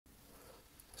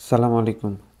আসসালামু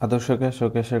আলাইকুম। আদর্শ গ্যাস ও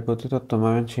গ্যাসের গতিতত্ত্ব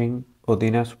ময়মনসিংহ ও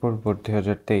দিনাজপুর বোর্ড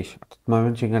 2023 অর্থাৎ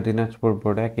ময়মনসিংহ আর দিনাজপুর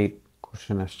বোর্ডে একই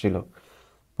কোশ্চেন আসছিল।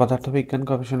 পদার্থবিজ্ঞান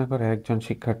গবেষণা করে একজন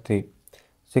শিক্ষার্থী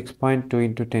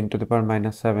 6.2 ×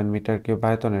 10⁻⁷ মিটার কিউব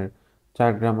আয়তনের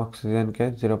 4 গ্রাম অক্সিজেনকে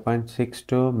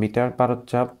 0.62 মিটার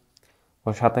পারদচাপ ও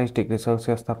 27 ডিগ্রি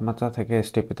সেলসিয়াস তাপমাত্রা থেকে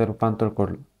এসটিপিতে রূপান্তর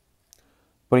করল।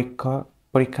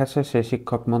 পরীক্ষা শেষে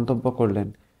শিক্ষক মন্তব্য করলেন,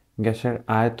 গ্যাসের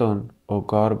আয়তন ও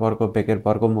গড় বর্গবেগের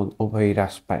বর্গমূল উভয়ই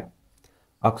হ্রাস পায়।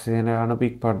 অক্সিজেনের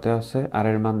আণবিক ভর দেওয়া আছে, আর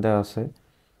এর মান দেওয়া আছে।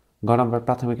 গ নম্বর,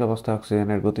 প্রাথমিক অবস্থায়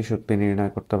অক্সিজেনের গতিশক্তি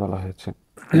নির্ণয় করতে বলা হয়েছে।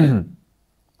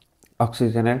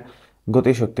 অক্সিজেনের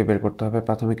গতিশক্তি বের করতে হবে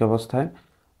প্রাথমিক অবস্থায়।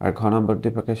 আর ঘ নম্বর,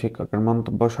 দীপকের শিক্ষকের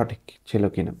মন্তব্য সঠিক ছিল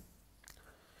কিনা।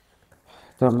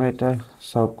 তো আমরা এটা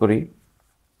সলভ করি।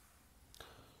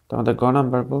 তো আমাদের গ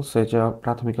নাম্বার বলছে যে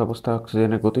প্রাথমিক অবস্থায়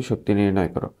অক্সিজেনের গতিশক্তি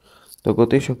নির্ণয় করো। তো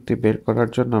গতিশক্তি বের করার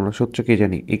জন্য আমরা সূত্র কি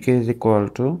জানি? ইকে ইজ ইকুয়াল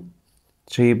টু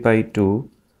 3/2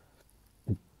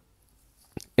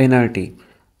 এনআরটি।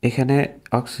 এখানে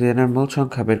অক্সিজেনের মোল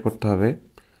সংখ্যা বের করতে হবে।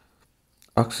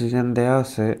 অক্সিজেন দেওয়া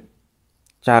আছে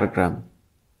 4 গ্রাম।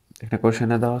 এখানে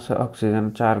কোশ্চেনে দেওয়া আছে অক্সিজেন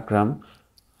 4 গ্রাম।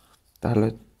 তাহলে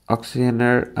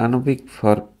অক্সিজেনের আণবিক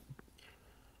ভর,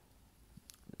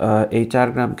 এই 4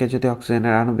 গ্রামকে যদি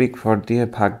অক্সিজেনের আণবিক ভর দিয়ে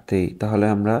ভাগ দিই তাহলে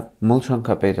আমরা মোল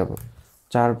সংখ্যা পেয়ে যাব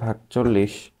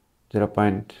 4/40,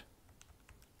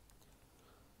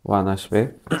 0.1 আসবে।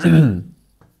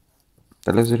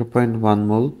 তাহলে 0.1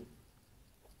 মোল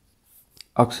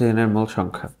অক্সিজেনের মোল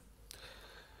সংখ্যা।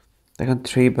 এখন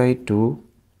 3/2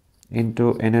 ইন্টু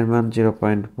এন এর মান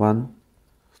 0.1,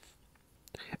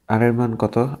 আর এর মান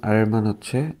কত? আর এর মান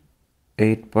হচ্ছে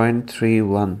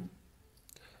 8.31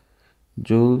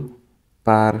 জুল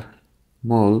পার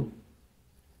মোল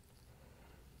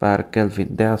পার কেলভিন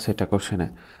দেওয়া আছে এটা কোশ্চেনে।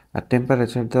 আর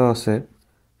টেম্পারেচার দেওয়া আছে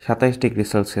 27 ডিগ্রি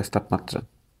সেলসিয়াস তাপমাত্রা,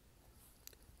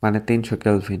 মানে 300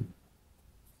 কেলভিন।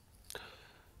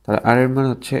 তাহলে আর এর মান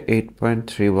হচ্ছে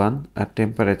 8.31 আর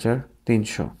টেম্পারেচার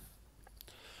 300।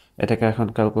 এটাকে এখন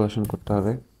ক্যালকুলেশন করতে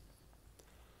হবে।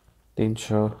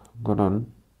 300 গুণন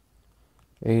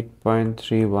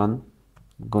 8.31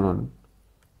 গুণন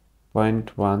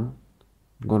 0.1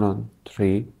 গুণন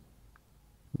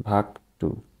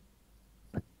 3/2,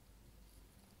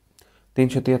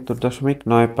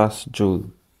 373.95 জুল।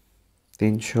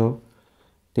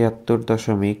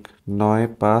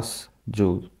 373.95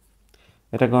 জুল।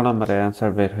 এটা ঘ নম্বরের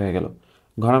অ্যান্সার বের হয়ে গেল।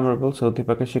 ঘ নম্বর বলছে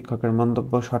অধ্যাপকের শিক্ষকের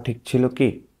মন্তব্য সঠিক ছিল কি?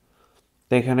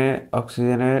 তো এখানে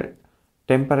অক্সিজেনের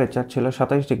টেম্পারেচার ছিল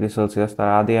 27 ডিগ্রি সেলসিয়াস, তার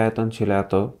আদি আয়তন ছিল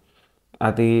এত,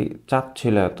 আদি চাপ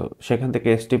ছিল এত, সেখান থেকে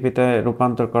এসটিপিতে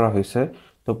রূপান্তর করা হয়েছে।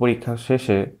 তো পরীক্ষা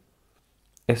শেষে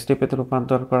এসটিপিতে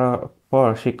রূপান্তর করার পর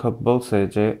শিক্ষক বলছে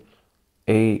যে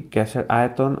এই গ্যাসের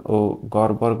আয়তন ও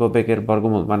গড় বর্গবেগের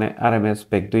বর্গমূল মানে আরএমএস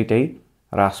বেগ দুইটাই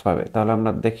হ্রাস পাবে। তাহলে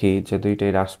আমরা দেখি যে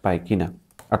দুইটাই হ্রাস পায় কিনা।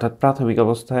 অর্থাৎ প্রাথমিক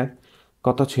অবস্থায়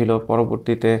কত ছিল,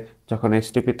 পরবর্তীতে যখন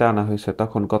এসটিপিতে আনা হয়েছে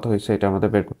তখন কত হয়েছে, এটা আমাদের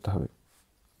বের করতে হবে।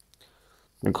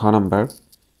 ঘ নাম্বার,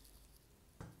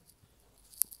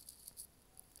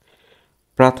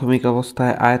 প্রাথমিক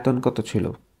অবস্থায় আয়তন কত ছিল?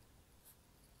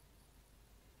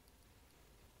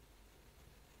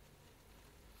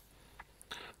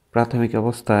 প্রাথমিক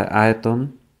অবস্থায় আয়তন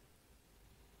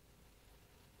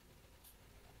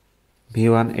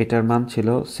V1, এটার মান ছিল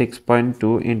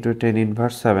 6.2 ×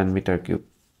 10⁻⁷ মিটার কিউব।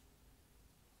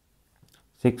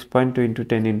 6.2 ×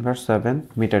 10⁻⁷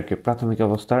 মিটার কিউব প্রাথমিক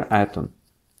অবস্থার আয়তন।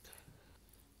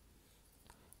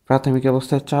 প্রাথমিক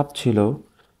অবস্থায় চাপ ছিল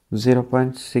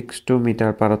 0.62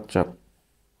 মিটার পারদচাপ।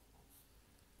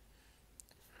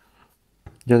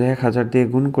 যদি 1000 দিয়ে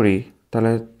গুণ করি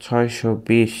তাহলে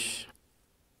 620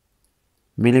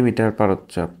 মিলিমিটার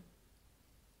পারদচাপ।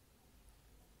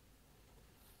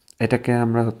 এটাকে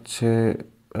আমরা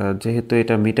যেহেতু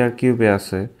এটা মিটার কিউবে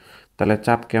আছে তাহলে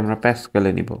চাপকে আমরা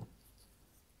প্যাসকেলে নিব।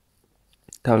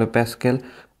 তাহলে প্যাসকেল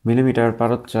মিলিমিটার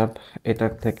পারদচাপ,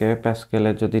 এটার থেকে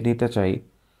প্যাসকেলে যদি নিতে চাই,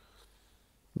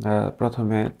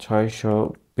 প্রথমে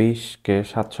 620কে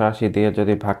 780 দিয়ে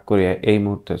যদি ভাগ করি, এই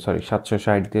মুহূর্তে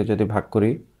 760 দিয়ে যদি ভাগ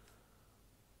করি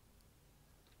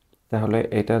তাহলে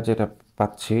এটা যেটা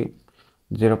পাচ্ছি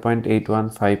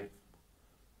 0.815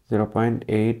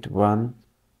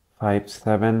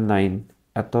 0.81579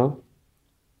 এত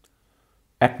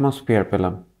অ্যাটমসফিয়ার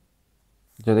পেলাম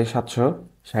যদি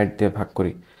 760 দিয়ে ভাগ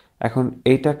করি। এখন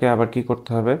এইটাকে আবার কি করতে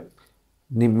হবে?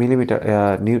 মিলিমিটার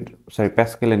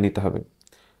প্যাসকেলে নিতে হবে।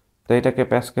 তো এটাকে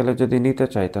প্যাসকেলে যদি নিতে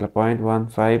চাই তাহলে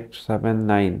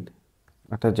 0.1579,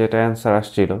 অর্থাৎ যেটা অ্যান্সার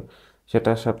আসছিল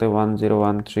সেটার সাথে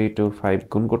 101325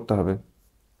 গুণ করতে হবে।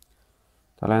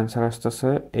 তাহলে অ্যান্সার আসতেছে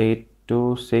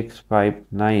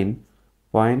 82659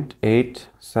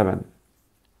 0.87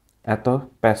 এত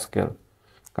প্যাসকেল।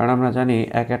 কারণ আমরা জানি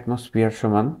 1 অ্যাটমসফিয়ার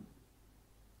সমান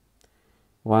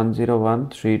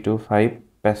 101,325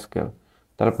 প্যাসকেল।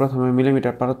 তাহলে প্রথমে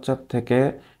মিলিমিটার পারদ চাপ থেকে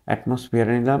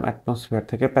অ্যাটমসফিয়ারে নিলাম, অ্যাটমসফিয়ার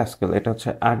থেকে প্যাসকেল। এটা হচ্ছে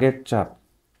আগের চাপ।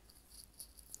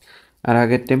 আর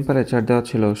আগের টেম্পারেচার দেওয়া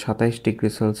ছিল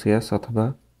 27°C অথবা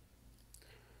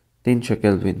 300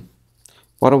 কেলভিন।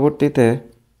 পরবর্তীতে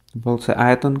বলছে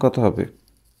আয়তন কত হবে,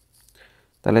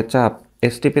 তাহলে চাপ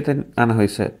এসটিপিতে আনা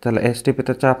হয়েছে, তাহলে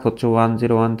এসটিপিতে চাপ হচ্ছে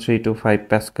 101,325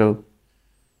 প্যাসকেল,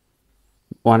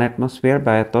 1 অ্যাটমসফিয়ার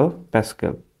বা এত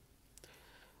প্যাসকেল।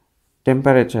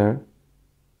 টেম্পারেচার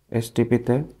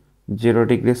এসটিপিতে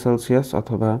 0°C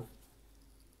অথবা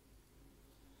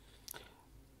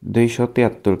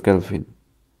 273 কেলভিন।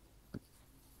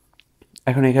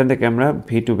 এখন এখান থেকে আমরা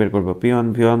V2 বের করবো। P1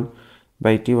 V1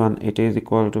 বাই T1 এটা is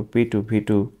equal to P2 V2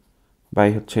 by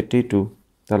হচ্ছে T2।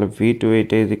 তাহলে V2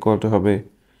 এটা ইজ ইকুয়াল টু হবে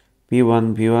P1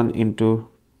 V1 ইন্টু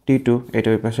T2, এটা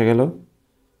ওই পাশে গেল,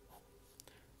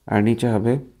 আর নিচে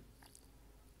হবে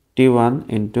T1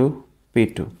 ইন্টু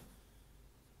P2।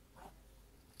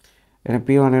 এখানে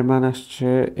P1 এর মান আসছে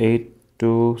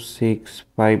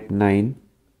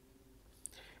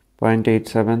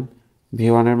 82659.87,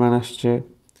 V1 এর মান আসছে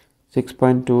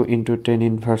 6.2 ইন্টু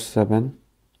 10⁻7,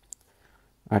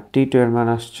 আর T2 এর মান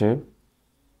আসছে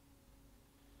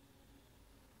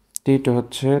T2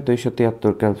 হচ্ছে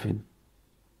 273 কেলভিন।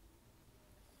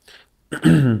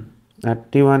 আর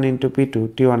T1 ইন্টু P2,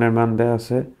 T1 এর মান দেওয়া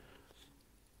আছে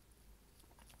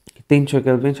 300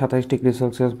 কেলভিন,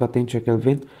 27°C বা 300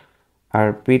 কেলভিন, আর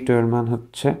P2 এর মান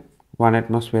হচ্ছে 1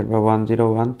 অ্যাটমসফিয়ার বা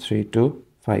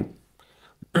 101,325।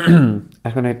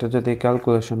 এখন এটা যদি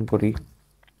ক্যালকুলেশন করি,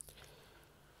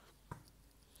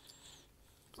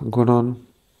 গুণন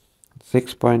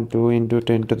 6.2 ইন্টু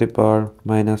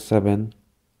 10⁻⁻7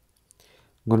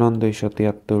 গুণন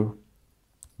 273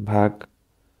 ভাগ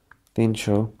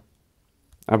 300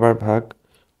 আবার ভাগ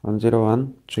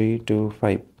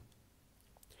 101,325,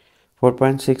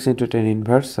 4.6 ইন্টু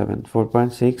 10⁻7,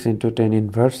 4.6 ইন্টু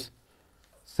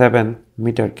 10⁻7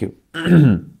 মিটার কিউব।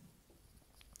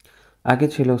 আগে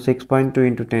ছিল 6.2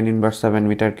 ইন্টু 10⁻7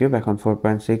 মিটার কিউব, এখন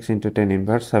 4.6 ইন্টু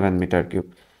 10⁻7 মিটার কিউব।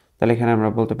 তাহলে এখানে আমরা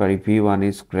বলতে পারি V1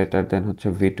 ইজ গ্রেটার দেন হচ্ছে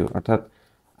V2, অর্থাৎ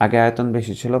আগে আয়তন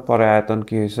বেশি ছিল, পরে আয়তন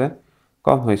কি হয়েছে,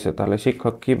 কম হয়েছে। তাহলে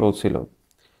শিক্ষক কি বলছিল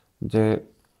যে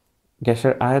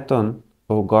গ্যাসের আয়তন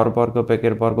ও গড়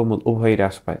বর্গবেগের বর্গমূল উভয়ই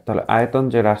হ্রাস পায়। তাহলে আয়তন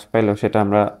যে হ্রাস পাইলো সেটা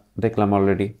আমরা দেখলাম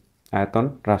অলরেডি, আয়তন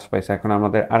হ্রাস পাইছে। এখন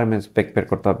আমাদের আরএমএস বেগ বের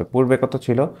করতে হবে, পূর্বে কত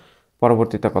ছিল,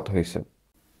 পরবর্তীতে কত হয়েছে।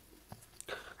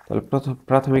 তাহলে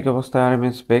প্রাথমিক অবস্থায়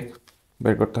আরএমএস বেগ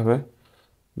বের করতে হবে,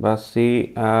 বা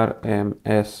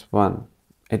CRMS1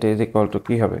 এটা ইজ ইকুয়াল টু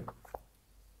কি হবে,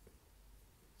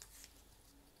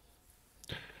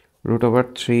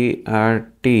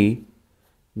 √3RT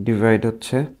ডিভাইড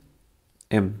হচ্ছে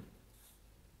M।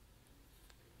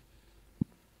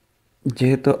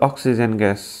 যেহেতু অক্সিজেন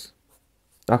গ্যাস,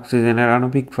 অক্সিজেনের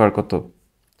আণবিক ভর কত,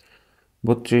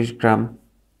 32 গ্রাম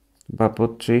বা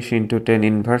 32 ইন্টু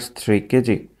 10⁻³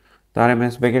 কেজি। তো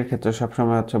আরএমএস বেগের ক্ষেত্রে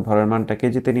সবসময় হচ্ছে ভরের মানটা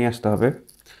কেজিতে নিয়ে আসতে হবে।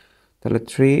 তাহলে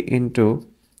 3 ইন্টু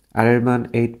আর এর মান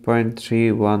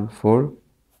 8.314,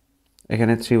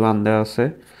 এখানে 31 দেওয়া আছে,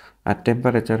 আর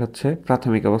টেম্পারেচার হচ্ছে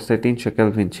প্রাথমিক অবস্থায় 300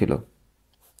 কেলভিন ছিল,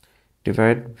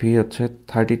 ডিভাইড V হচ্ছে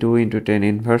 32 ইন্টু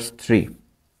 10⁻3।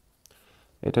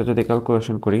 এটা যদি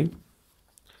ক্যালকুলেশন করি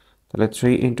তাহলে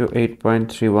 3 ইন্টু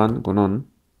 8.31 গুণন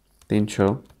 300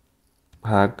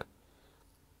 ভাগ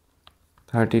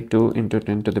 32 ইন্টু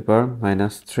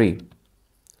 10⁻³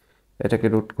 এটাকে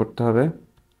রুট করতে হবে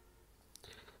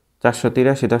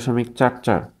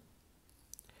 483.44,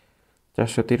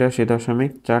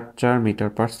 483.44 মিটার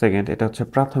পার সেকেন্ড। এটা হচ্ছে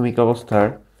প্রাথমিক অবস্থার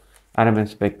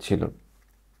আরএমএস বেগ ছিল।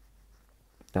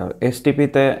 তো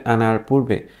এসটিপিতে আনার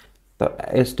পূর্বে, তো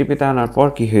এসটিপিতে আনার পর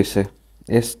কি হয়েছে,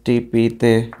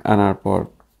 এসটিপিতে আনার পর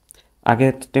আগে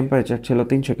টেম্পারেচার ছিল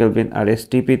 300 কেলভিন, আর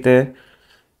এসটিপিতে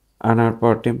আনার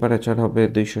পর টেম্পারেচার হবে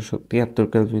 273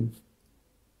 কেলভিন।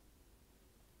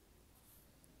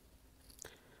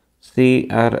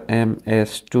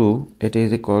 CRMS2 এটা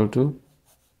is equal to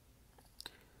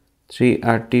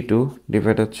 3RT2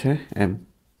 divide হচ্ছে M।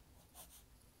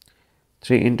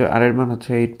 3 ইন্টু আর এর মান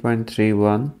হচ্ছে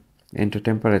 8.31 ইন্টু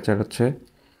টেম্পারেচার হচ্ছে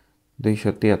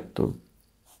 273,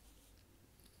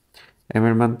 M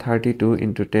এর মান 32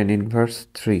 ইন্টু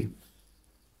 10⁻³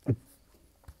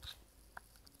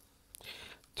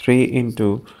 3 ইন্টু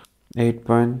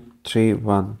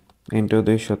 8.31 ইন্টু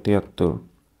 273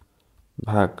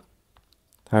 ভাগ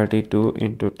 32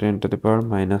 ইন্টু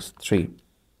 10⁻³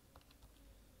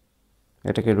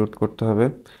 এটাকে রুট করতে হবে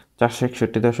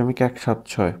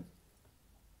 461.176।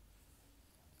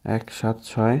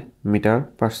 176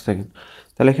 মিটার/সেকেন্ড।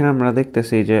 তাহলে এখানে আমরা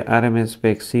দেখতেছি যে আরএমএস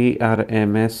বেগ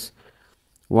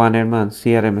CRMS1 এর মান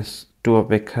CRMS2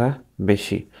 অপেক্ষা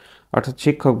বেশি। অর্থাৎ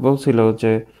শিক্ষক বলছিল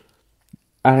যে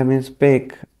আরএমএস বেগ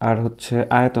আর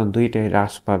আয়তন দুইটাই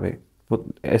হ্রাস পাবে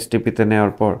এসটিপিতে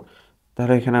নেওয়ার পর।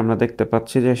 তাহলে এখানে আমরা দেখতে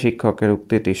পাচ্ছি যে শিক্ষকের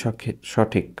উক্তিটি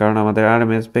সঠিক, কারণ আমাদের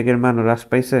আরএমএস বেগের মানও হ্রাস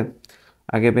পাইছে।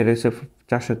 আগে বের হয়েছে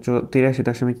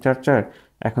 483.44,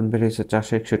 এখন বের হয়েছে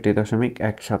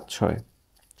 461.176।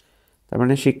 তার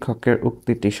মানে শিক্ষকের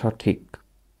উক্তিটি সঠিক।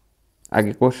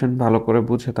 আগে কোশ্চেন ভালো করে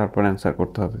বুঝে তারপর অ্যান্সার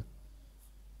করতে হবে।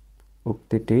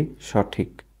 উক্তিটি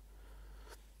সঠিক।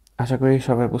 আশা করি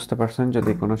সবাই বুঝতে পারছেন।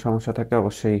 যদি কোনো সমস্যা থাকে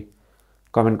অবশ্যই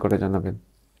কমেন্ট করে জানাবেন।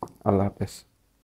 আল্লাহ হাফেজ।